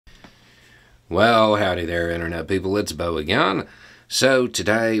Well, howdy there, Internet people. It's Bo again. So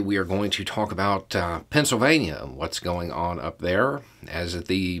today we are going to talk about Pennsylvania, what's going on up there as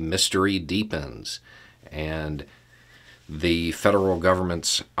the mystery deepens and the federal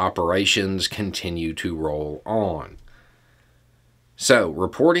government's operations continue to roll on. So,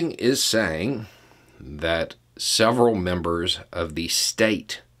 reporting is saying that several members of the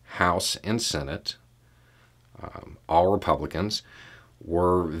state House and Senate, all Republicans,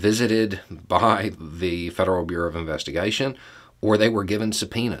 were visited by the Federal Bureau of Investigation, or they were given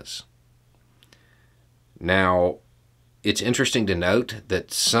subpoenas. Now, it's interesting to note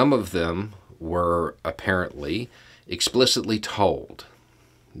that some of them were apparently explicitly told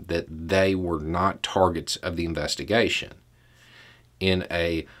that they were not targets of the investigation. In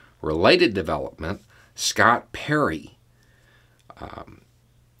a related development, Scott Perry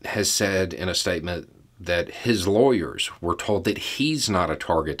has said in a statement that his lawyers were told that he's not a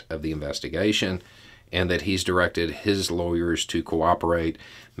target of the investigation and that he's directed his lawyers to cooperate,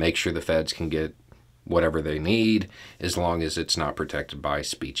 make sure the feds can get whatever they need as long as it's not protected by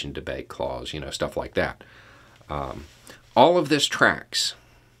speech and debate clause, stuff like that. All of this tracks.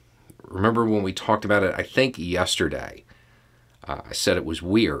 Remember when we talked about it, I think yesterday, I said it was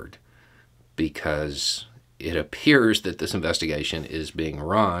weird because it appears that this investigation is being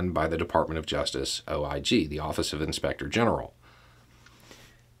run by the Department of Justice, OIG, the Office of Inspector General.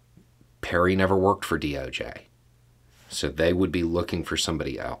 Perry never worked for DOJ, so they would be looking for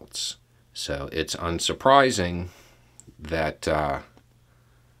somebody else. So it's unsurprising that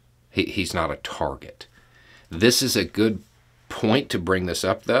he's not a target. This is a good point to bring this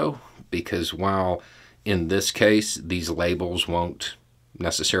up, though, because while in this case these labels won't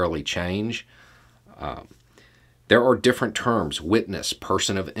necessarily change, there are different terms: witness,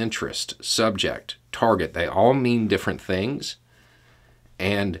 person of interest, subject, target. They all mean different things,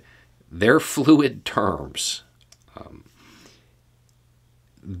 and they're fluid terms.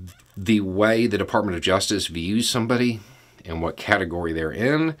 The way the Department of Justice views somebody and what category they're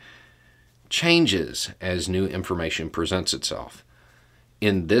in changes as new information presents itself.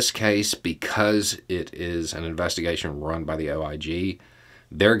 In this case, because it is an investigation run by the OIG,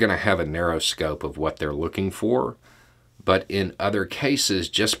 they're going to have a narrow scope of what they're looking for. But in other cases,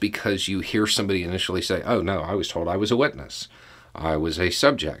 just because you hear somebody initially say, oh, no, I was told I was a witness, I was a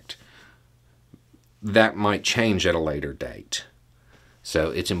subject, that might change at a later date.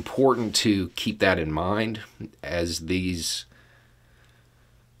 So it's important to keep that in mind as these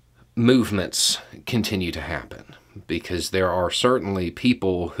movements continue to happen, because there are certainly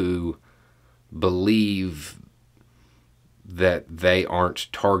people who believe that they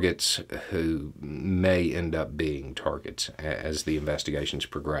aren't targets who may end up being targets as the investigations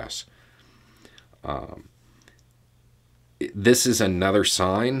progress. This is another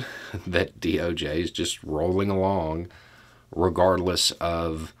sign that DOJ is just rolling along regardless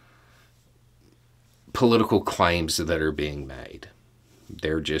of political claims that are being made.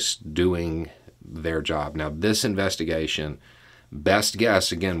 They're just doing their job. Now, this investigation, best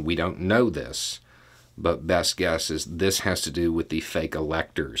guess, again, we don't know this, but best guess is this has to do with the fake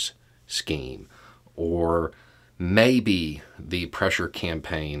electors scheme, or maybe the pressure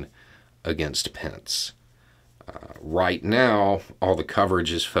campaign against Pence. Right now, all the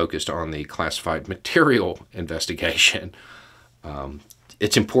coverage is focused on the classified material investigation.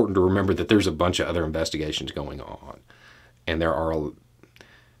 It's important to remember that there's a bunch of other investigations going on, and there are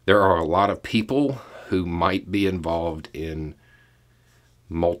a lot of people who might be involved in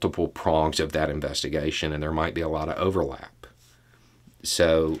multiple prongs of that investigation, and there might be a lot of overlap.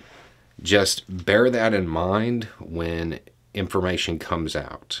 So just bear that in mind when information comes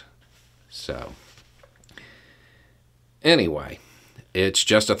out. So anyway, it's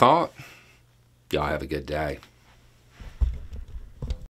just a thought. Y'all have a good day.